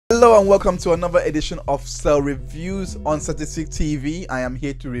Hello and welcome to another edition of Cell Reviews on Statistic TV. I am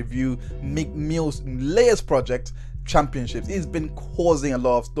here to review Meek Mill's latest project, Championships. It's been causing a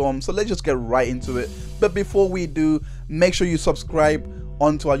lot of storms, so let's just get right into it. But before we do, make sure you subscribe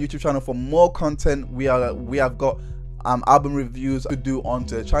onto our YouTube channel for more content. We have got album reviews to do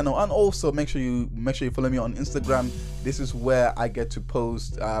onto the channel, and also make sure you follow me on Instagram. This is where I get to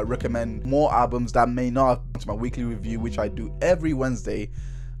post recommend more albums that may not have been to my weekly review, which I do every Wednesday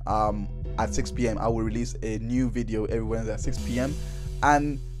at 6 p.m. I will release a new video every Wednesday at 6 p.m.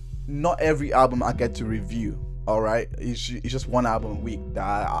 and not every album I get to review. All right, it's just one album a week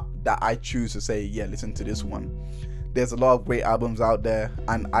that I choose to say, yeah, listen to this one. There's a lot of great albums out there,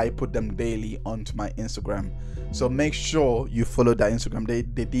 and I put them daily onto my Instagram. So make sure you follow that Instagram.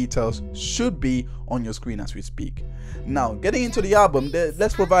 The details should be on your screen as we speak. Now, getting into the album,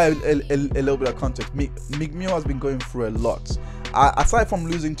 let's provide a little bit of context. Meek Mill has been going through a lot. Aside from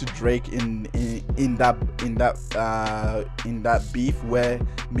losing to Drake in that beef where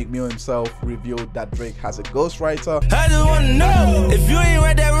Meek Mill himself revealed that Drake has a ghostwriter. I just wanna know if you ain't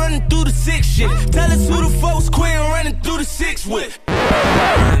right there running through the six shit. Tell us who the folks queen running through the six with.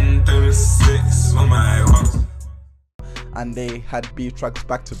 Running through the six with my house. And they had beef tracks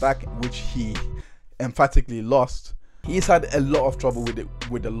back to back, which he emphatically lost. He's had a lot of trouble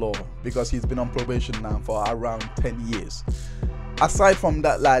with the law because he's been on probation now for around 10 years. Aside from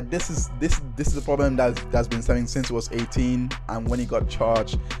that, like, this is a problem that's been stemming since he was 18, and when he got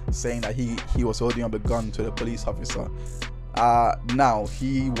charged saying that he was holding up a gun to the police officer. Now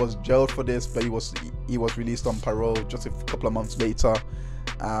he was jailed for this, but he was released on parole just a couple of months later,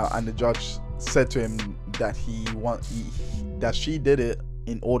 and the judge said to him that that she did it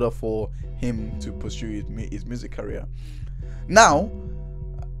in order for him to pursue his music career. Now,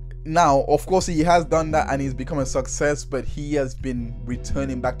 of course, he has done that and he's become a success, but he has been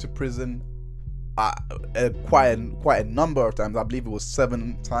returning back to prison quite a number of times. I believe it was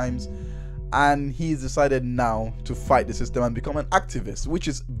 7 times, and he's decided now to fight the system and become an activist, which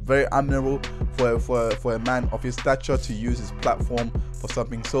is very admirable for a man of his stature to use his platform for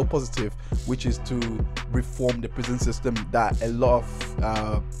something so positive, which is to reform the prison system that a lot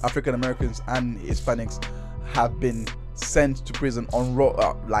of African Americans and Hispanics have been sent to prison on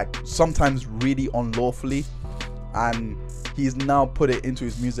like sometimes really unlawfully, and he's now put it into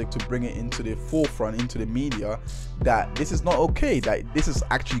his music to bring it into the forefront, into the media, that this is not okay, that this is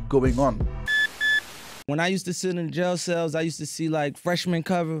actually going on. When I used to sit in jail cells, I used to see like freshman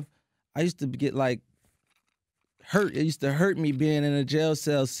cover. I used to get like hurt. It used to hurt me being in a jail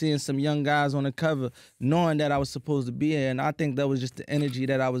cell, seeing some young guys on the cover, knowing that I was supposed to be here, and I think that was just the energy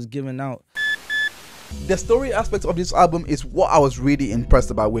that I was giving out. The story aspect of this album is what I was really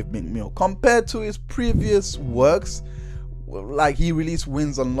impressed about with Meek Mill compared to his previous works. Like, he released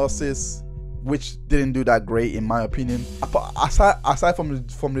Wins and Losses, which didn't do that great in my opinion. Aside from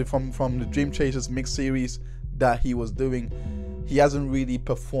the Dream Chasers mix series that he was doing, he hasn't really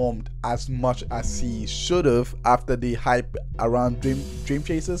performed as much as he should have after the hype around Dream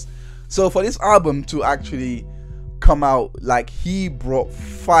Chasers. So for this album to actually come out, like, he brought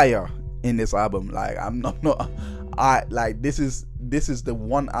fire in this album. Like, this is the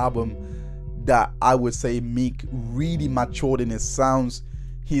one album that I would say Meek really matured in his sounds.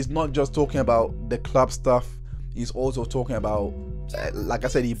 He's not just talking about the club stuff, he's also talking about, like I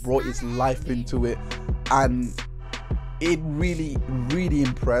said, he brought his life into it, and it really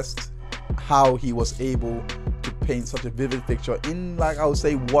impressed how he was able to paint such a vivid picture in, like, I would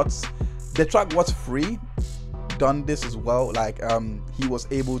say, What's Free done this as well. Like, he was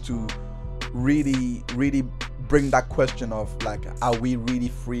able to really bring that question of, like, are we really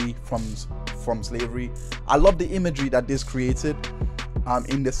free from slavery? I love the imagery that this created,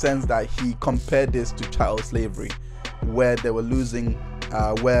 in the sense that he compared this to child slavery, where they were losing,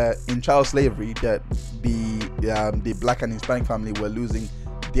 where in child slavery that the black and Hispanic family were losing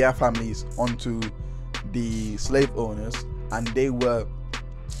their families onto the slave owners, and they were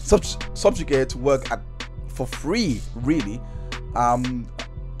subjugated to work for free, really.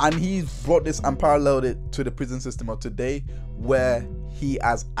 And he's brought this and paralleled it to the prison system of today, where he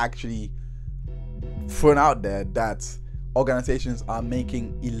has actually thrown out there that organizations are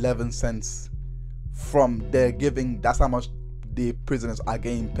making 11 cents from their giving. That's how much the prisoners are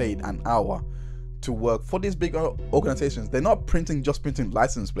getting paid an hour to work for these big organizations. They're not just printing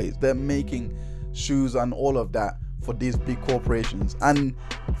license plates, they're making shoes and all of that for these big corporations. And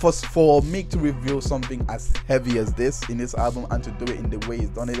for Meek to reveal something as heavy as this in this album, and to do it in the way he's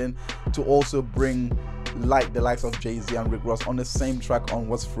done it in, to also bring like the likes of Jay-Z and Rick Ross on the same track on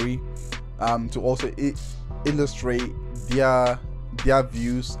What's Free, to also illustrate their their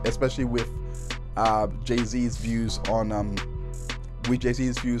views, especially with Jay-Z's views on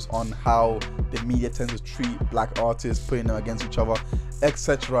how the media tends to treat black artists, putting them against each other,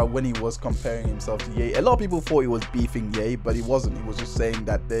 etc. When he was comparing himself to Ye, a lot of people thought he was beefing Ye, but he wasn't. He was just saying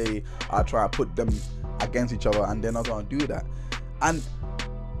that they are trying to put them against each other, and they're not going to do that. And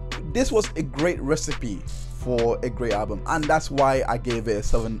this was a great recipe for a great album, and that's why I gave it a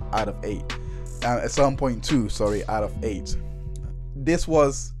 7 out of 8, a 7.2, sorry, out of 8. This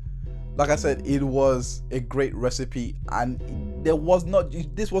was, like I said, it was a great recipe, and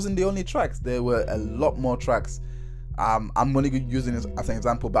this wasn't the only tracks. There were a lot more tracks. I'm only using this as an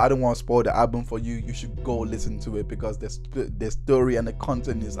example, but I don't want to spoil the album for you. You should go listen to it, because the story and the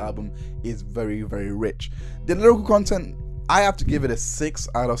content in this album is very, very rich. The lyrical content, I have to give it a 6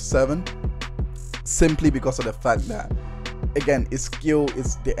 out of 7, simply because of the fact that, again, his skill,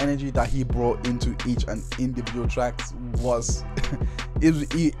 is the energy that he brought into each and individual tracks was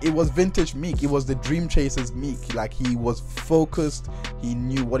it was vintage Meek. It was the Dream Chasers Meek. Like, he was focused, he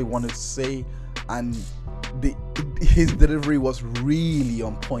knew what he wanted to say, and his delivery was really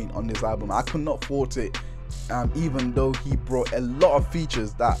on point on this album. I could not fault it, even though he brought a lot of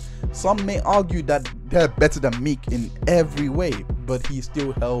features that some may argue that they're better than Meek in every way, but he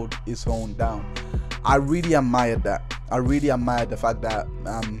still held his own down. I really admired that. I really admired the fact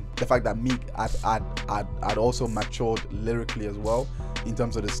that Meek had also matured lyrically as well, in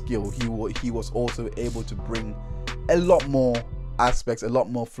terms of the skill. He was also able to bring a lot more aspects, a lot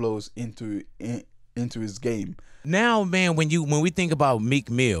more flows into his game. Now, man, when we think about Meek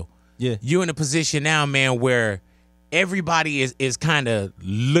Mill, Yeah. you're in a position now, man, where everybody is kind of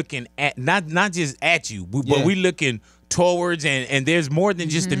looking at not just at you, but Yeah. we looking towards, and there's more than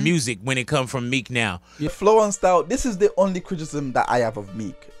just the music when it comes from Meek now. The flow and style, this is the only criticism that I have of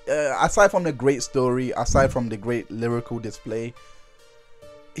Meek. Aside from the great story, aside from the great lyrical display,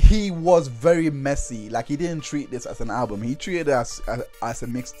 he was very messy. Like, he didn't treat this as an album. He treated it as a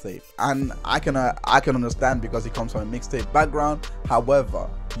mixtape, and I can understand, because he comes from a mixtape background. However,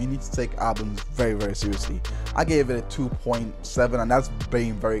 you need to take albums very, very seriously. I gave it a 2.7, and that's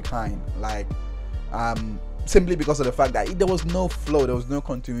being very kind. Like, simply because of the fact that there was no flow, there was no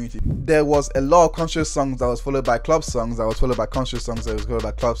continuity. There was a lot of conscious songs that was followed by club songs, that was followed by conscious songs, that was followed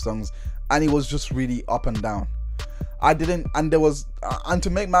by club songs, and it was just really up and down. And to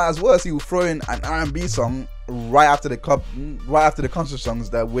make matters worse, he would throw in an R&B song right after the conscious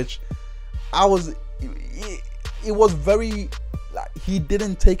songs, that which it was very, like, he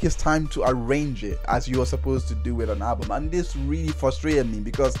didn't take his time to arrange it as you are supposed to do with an album, and this really frustrated me,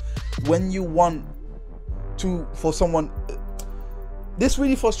 because when you want for someone, this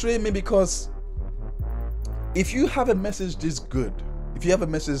really frustrated me, because if you have a message this good, if you have a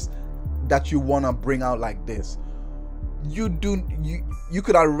message that you want to bring out like this, you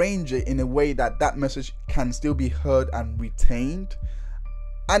could arrange it in a way that message can still be heard and retained,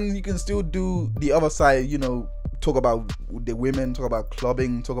 and you can still do the other side, talk about the women, talk about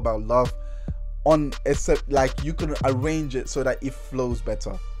clubbing, talk about love, except, like, you can arrange it so that it flows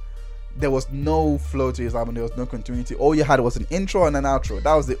better. There was no flow to his album. There was no continuity. All you had was an intro and an outro.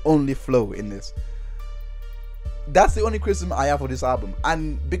 That was the only flow in this. That's the only criticism I have for this album,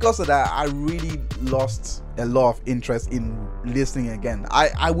 and because of that, I really lost a lot of interest in listening again.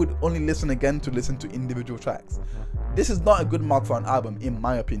 I would only listen again to listen to individual tracks. This is not a good mark for an album, in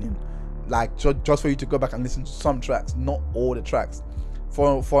my opinion. Like, just for you to go back and listen to some tracks, not all the tracks.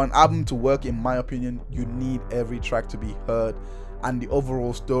 For an album to work, in my opinion, you need every track to be heard, and the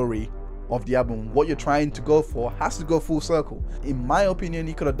overall story of the album, what you're trying to go for, has to go full circle. In my opinion,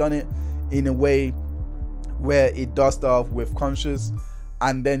 he could have done it in a way where it does start off with conscious,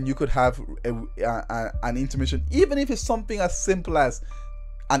 and then you could have an intermission, even if it's something as simple as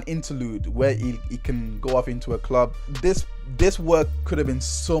an interlude where it can go off into a club. This work could have been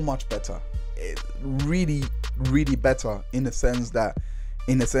so much better. Really, really better, in the sense that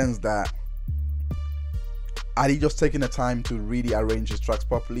had he just taken the time to really arrange his tracks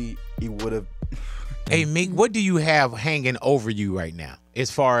properly, it would have. Hey, Meek, what do you have hanging over you right now, as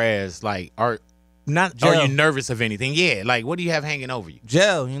far as, like, are you nervous of anything? Yeah, like, what do you have hanging over you?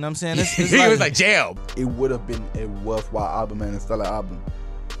 Jail, you know what I'm saying? It's He was like, jail. It would have been a worthwhile album and a stellar album.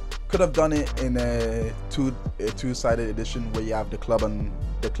 Could have done it in a two-sided edition, where you have the club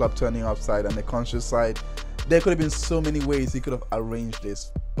turning upside and the conscious side. There could have been so many ways he could have arranged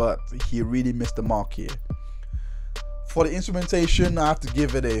this, but he really missed the mark here. For the instrumentation, I have to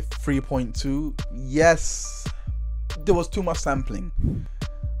give it a 3.2. Yes, there was too much sampling.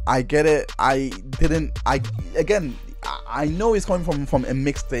 I get it. I know he's coming from a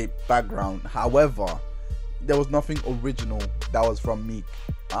mixtape background. However, there was nothing original that was from Meek.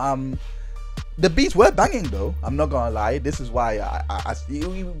 The beats were banging though, I'm not gonna lie. This is why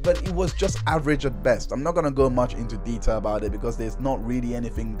but it was just average at best. I'm not gonna go much into detail about it because there's not really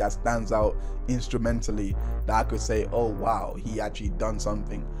anything that stands out instrumentally that I could say, oh wow, he actually done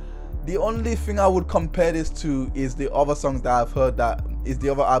something. The only thing I would compare this to is the other songs that I've heard, that is the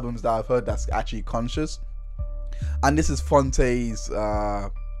other albums that I've heard that's actually conscious, and this is Fonte's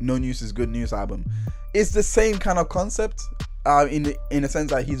No News is Good News album. It's the same kind of concept, in a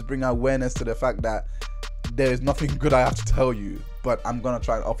sense that he's bringing awareness to the fact that there is nothing good I have to tell you, but I'm gonna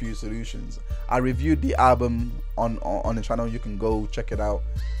try and offer you solutions. I reviewed the album on the channel. You can go check it out.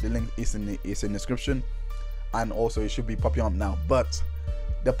 The link is in the description, and also it should be popping up now. But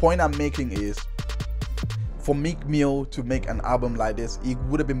the point I'm making is, for Meek Mill to make an album like this, it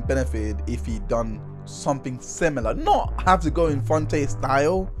would have been benefited if he'd done something similar. Not have to go in Fonte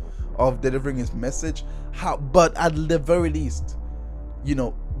style of delivering his message, but at the very least, you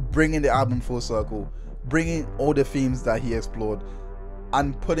know, bringing the album full circle, bringing all the themes that he explored,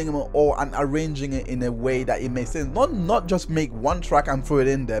 and putting them all and arranging it in a way that it makes sense. Not just make one track and throw it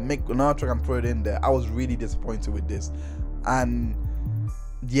in there, make another track and throw it in there. I was really disappointed with this, and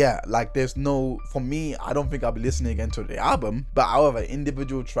yeah, like there's no, for me, I don't think I'll be listening again to the album. But however,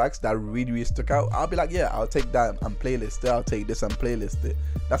 individual tracks that really stuck out, I'll be like, yeah, I'll take that and playlist it. I'll take this and playlist it.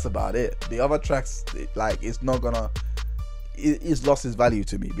 That's about it. The other tracks, like, it's not gonna, it's lost its value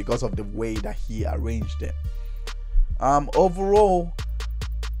to me because of the way that he arranged it. Overall,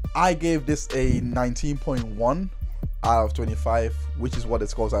 I gave this a 19.1 out of 25, which is what the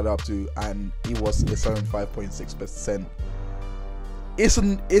scores added up to, and it was a 75.6%. It's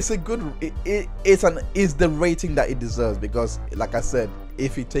the rating that it deserves, because like I said,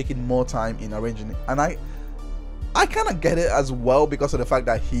 if he'd taken more time in arranging it, and I kind of get it as well, because of the fact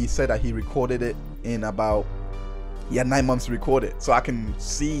that he said that he recorded it in about, he had 9 months to record it, so I can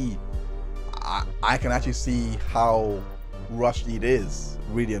see, I can actually see how rushed it is,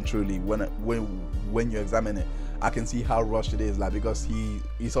 really and truly. When you examine it, I can see how rushed it is, like, because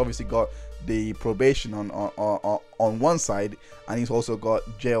he's obviously got the probation on one side, and he's also got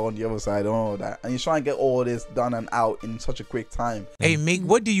jail on the other side, and all that, and he's trying to get all this done and out in such a quick time. Hey Meek,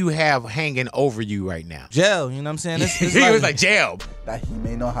 what do you have hanging over you right now? Jail, you know what I'm saying? It's He was like jail. That he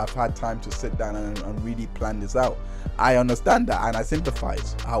may not have had time to sit down and really plan this out. I understand that, and I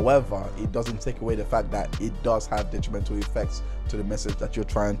sympathize. However, it doesn't take away the fact that it does have detrimental effects to the message that you're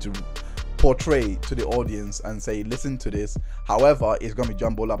trying to portray to the audience and say, listen to this. However, it's gonna be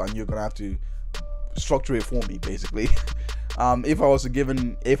jumbled up, and you're gonna have to structure it for me, basically. If I was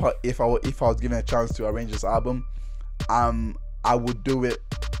given a chance to arrange this album, I would do it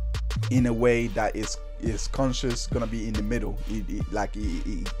in a way that is conscious, gonna be in the middle.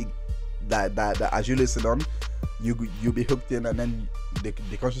 That as you listen on, you'll be hooked in, and then the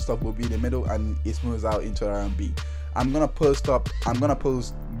conscious stuff will be in the middle, and it moves out into R&B. I'm gonna post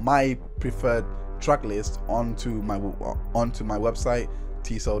my preferred track list onto my website,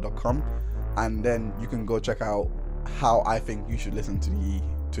 tsel.com, and then you can go check out how I think you should listen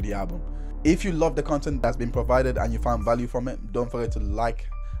to the album. If you love the content that's been provided and you found value from it, don't forget to like,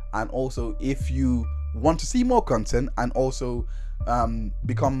 and also if you want to see more content and also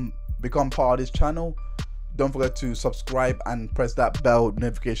become part of this channel, don't forget to subscribe and press that bell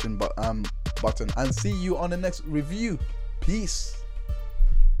notification button, and see you on the next review. Peace.